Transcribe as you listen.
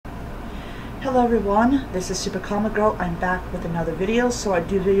Hello everyone, this is Super Comic Girl. I'm back with another video. So I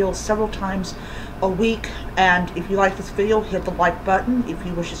do videos several times a week, and if you like this video, hit the like button. If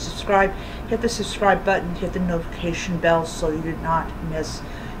you wish to subscribe, hit the subscribe button, hit the notification bell so you do not miss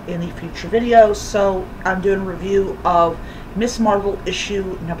any future videos. So I'm doing a review of Ms. Marvel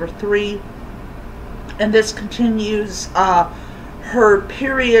issue number 3, and this continues her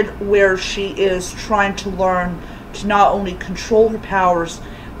period where she is trying to learn to not only control her powers,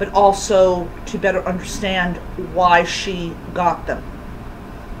 but also to better understand why she got them.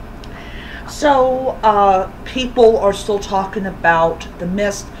 So people are still talking about the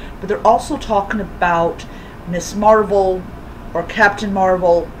Mist, but they're also talking about Ms. Marvel or Captain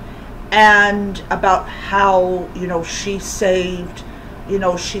Marvel, and about how, she saved,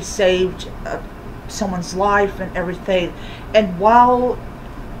 someone's life and everything. And while,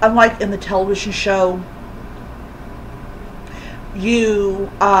 unlike in the television show, you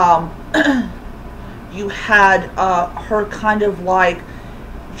you had her kind of like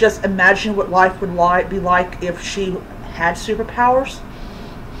just imagine what life would be like if she had superpowers.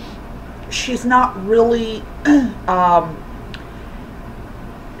 She's not really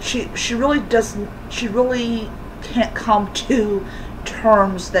she really can't come to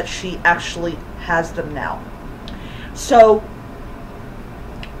terms that she actually has them now. So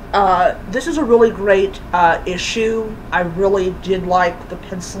this is a really great issue. I really did like the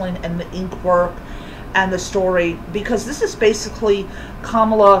penciling and the ink work and the story, because this is basically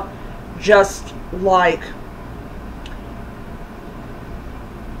Kamala just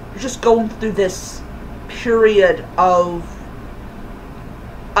going through this period of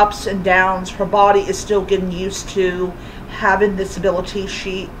ups and downs. Her body is still getting used to having this ability.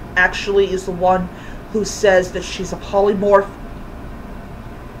 She actually is the one who says that she's a polymorph.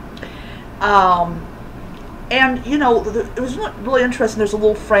 And it was really interesting. There's a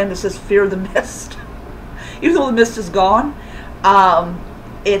little frame that says "Fear the Mist," even though the mist is gone.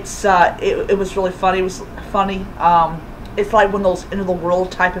 It was really funny. It was funny. It's like one of those end of the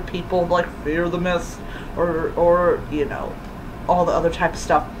world type of people, like fear the mist, or all the other type of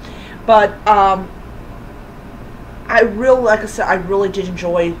stuff. But like I said, I really did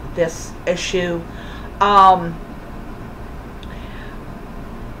enjoy this issue.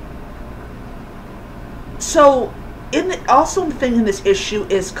 So, also the thing in this issue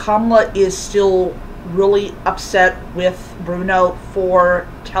is Kamala is still really upset with Bruno for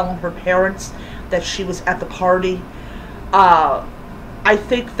telling her parents that she was at the party. I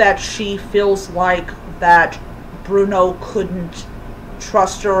think that she feels like that Bruno couldn't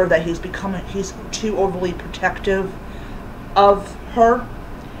trust her, that he's too overly protective of her.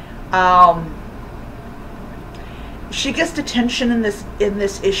 She gets detention in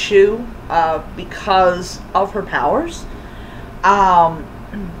this issue because of her powers, and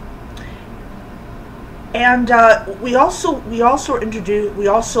we also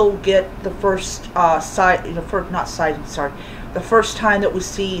get the first the first time that we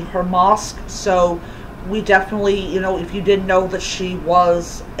see her mosque. So we definitely, if you didn't know that she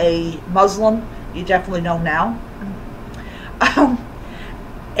was a Muslim, you definitely know now.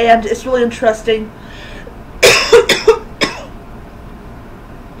 And it's really interesting.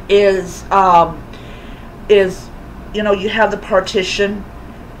 Is you have the partition,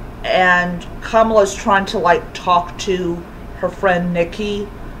 and Kamala's trying to talk to her friend Nikki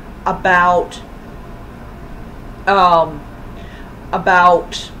about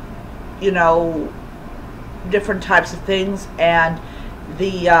different types of things, and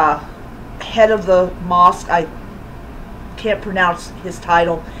the head of the mosque, I can't pronounce his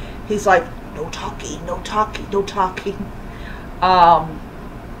title, he's like, no talking, no talking, no talking.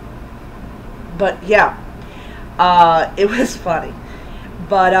 But yeah, it was funny.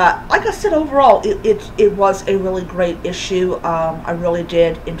 But like I said, overall, it was a really great issue. I really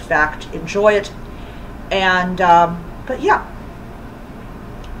did, in fact, enjoy it. And but yeah,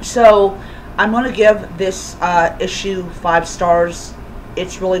 so I'm going to give this issue 5 stars.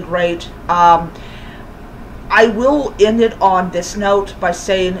 It's really great. I will end it on this note by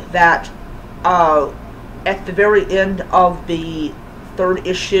saying that at the very end of the 3rd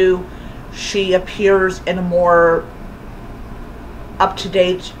issue, she appears in a more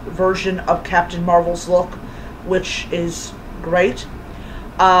up-to-date version of Captain Marvel's look, which is great.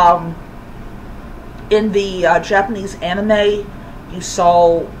 In the Japanese anime, you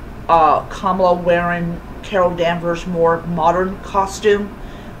saw Kamala wearing Carol Danvers' more modern costume,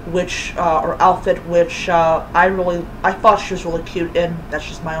 which or outfit, which I thought she was really cute in. That's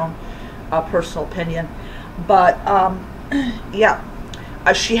just my own personal opinion. But yeah.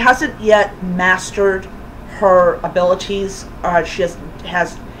 She hasn't yet mastered her abilities. She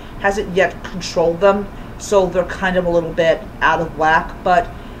hasn't yet controlled them, so they're kind of a little bit out of whack. But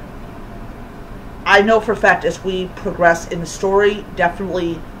I know for a fact as we progress in the story,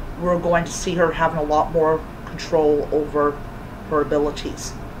 definitely we're going to see her having a lot more control over her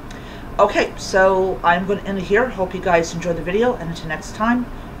abilities. Okay, so I'm going to end it here. Hope you guys enjoyed the video, and until next time,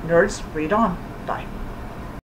 nerds, read on. Bye.